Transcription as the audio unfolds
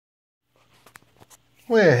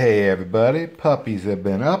Well, hey everybody, puppies have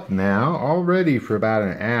been up now already for about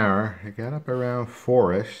an hour. They got up around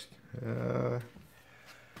 4-ish,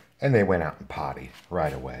 and they went out and potty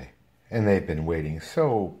right away. And they've been waiting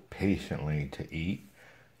so patiently to eat.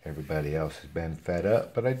 Everybody else has been fed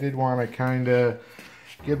up, but I did want to kind of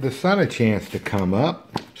give the sun a chance to come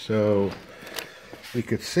up so we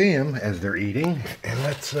could see them as they're eating. And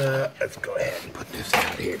let's go ahead and put this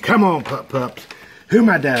out here. Come on, pups. Who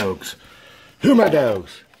my dogs? Who my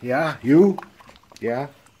dogs? Yeah, you? Yeah.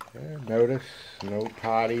 Notice no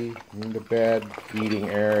potty in the bed,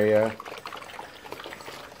 eating area.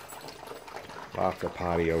 Lots of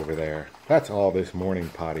potty over there. That's all this morning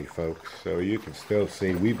potty, folks. So you can still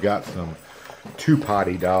see we've got some 2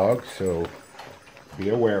 potty dogs, so be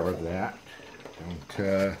aware of that.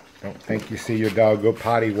 Don't think you see your dog go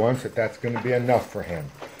potty once that's going to be enough for him.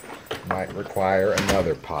 Might require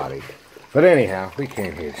another potty. But anyhow, we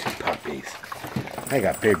came here to see puppies. I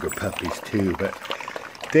got bigger puppies too, but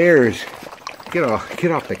there's, get off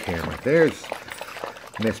the camera. There's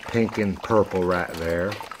Miss Pink and Purple right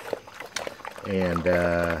there. And,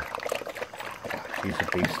 yeah, she's a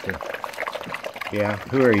beast. Yeah,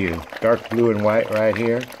 who are you? Dark blue and white right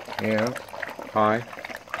here? Yeah. Hi.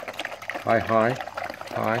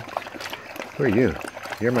 Hi. Who are you?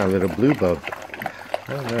 You're my little blue bug.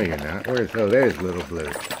 Oh, no, you're not. There's little blue.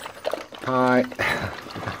 Hi.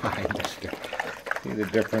 Hi, mister. See the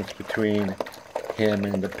difference between him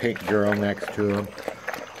and the pink girl next to him?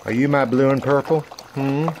 Are you my blue and purple?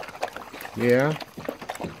 Yeah?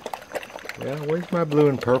 Yeah, where's my blue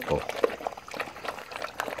and purple?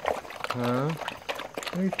 Huh?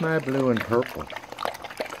 Where's my blue and purple?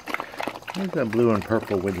 Where's a blue and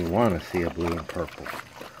purple when you want to see a blue and purple?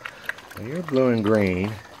 Well, you're blue and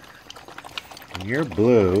green. And you're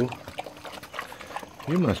blue.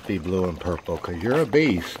 You must be blue and purple because you're a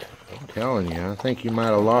beast. I'm telling you, I think you might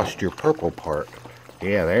have lost your purple part.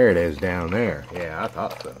 Yeah, there it is down there. Yeah, I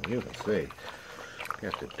thought so. You can see.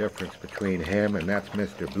 Got the difference between him and that's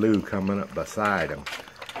Mr. Blue coming up beside him.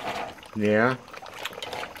 Yeah.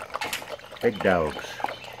 Big dogs.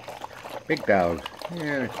 Big dogs.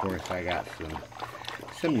 Yeah, and of course I got some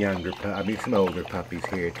older puppies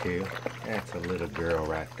here too. That's a little girl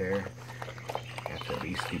right there. That's a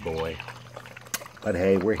beastie boy. But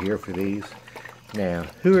hey, we're here for these. Now,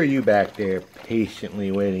 who are you back there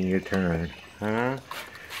patiently waiting your turn? Huh?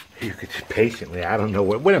 You could patiently, I don't know,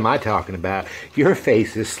 what am I talking about? Your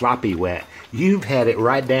face is sloppy wet. You've had it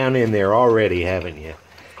right down in there already, haven't you?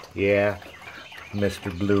 Yeah,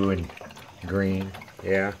 Mr. Blue and Green.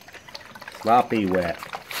 Yeah, sloppy wet.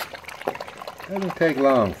 Doesn't take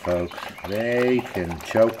long, folks. They can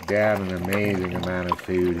choke down an amazing amount of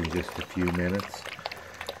food in just a few minutes.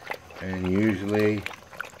 And usually,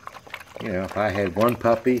 you know, if I had one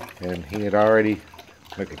puppy and he had already,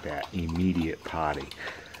 look at that, immediate potty.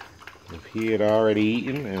 If he had already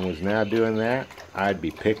eaten and was now doing that, I'd be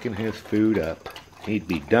picking his food up. He'd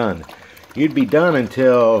be done. You'd be done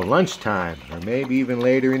until lunchtime, or maybe even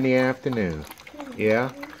later in the afternoon.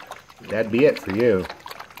 Yeah? That'd be it for you.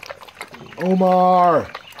 Omar!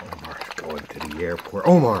 Omar's going to the airport.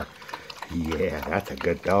 Omar! Yeah, that's a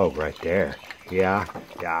good dog right there. Yeah?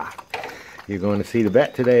 Yeah. You're going to see the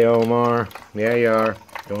vet today, Omar. Yeah, you are.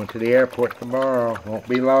 Going to the airport tomorrow. Won't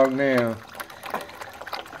be long now.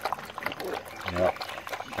 Yep.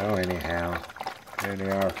 Oh, anyhow. There they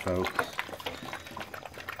are, folks.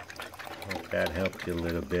 Hope that helped you a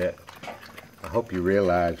little bit. I hope you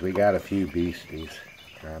realize we got a few beasties.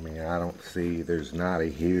 I mean, I don't see, there's not a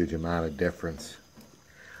huge amount of difference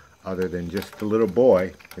other than just the little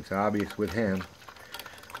boy. It's obvious with him,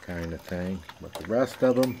 kind of thing. But the rest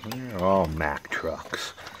of them, they're all Mack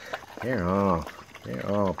trucks. They're all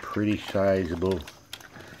pretty sizable,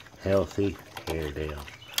 healthy Airedale.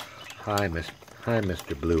 Hi,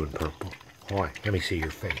 Mr. Blue and Purple. Boy, let me see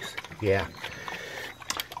your face. Yeah.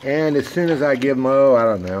 And as soon as I give them, I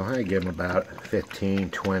don't know, I give them about 15,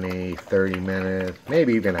 20, 30 minutes,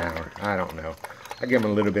 maybe even an hour. I don't know. I give them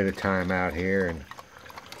a little bit of time out here and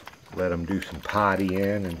let them do some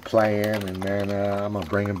pottying and playing, and then I'm going to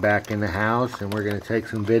bring them back in the house, and we're going to take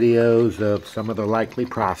some videos of some of the likely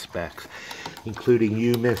prospects, including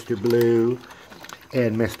you, Mr. Blue,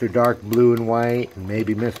 and Mr. Dark Blue and White, and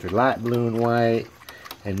maybe Mr. Light Blue and White,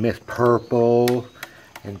 and Miss Purple,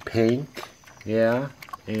 and Pink, yeah,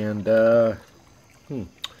 and there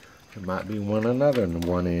might be another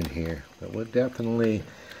one in here, but we'll get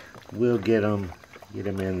them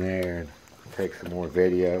in there and take some more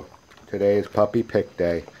video. Today is puppy pick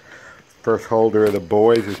day. First holder of the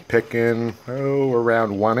boys is picking,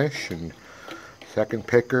 around 1-ish, and second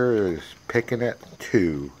picker is picking at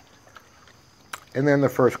 2. And then the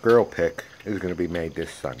first girl pick is going to be made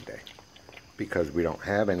this Sunday, because we don't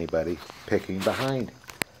have anybody picking behind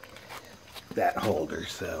that holder,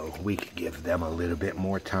 so we could give them a little bit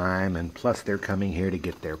more time, and plus they're coming here to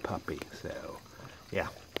get their puppy. So yeah.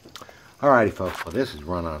 Alrighty folks, well this has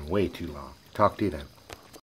run on way too long. Talk to you then.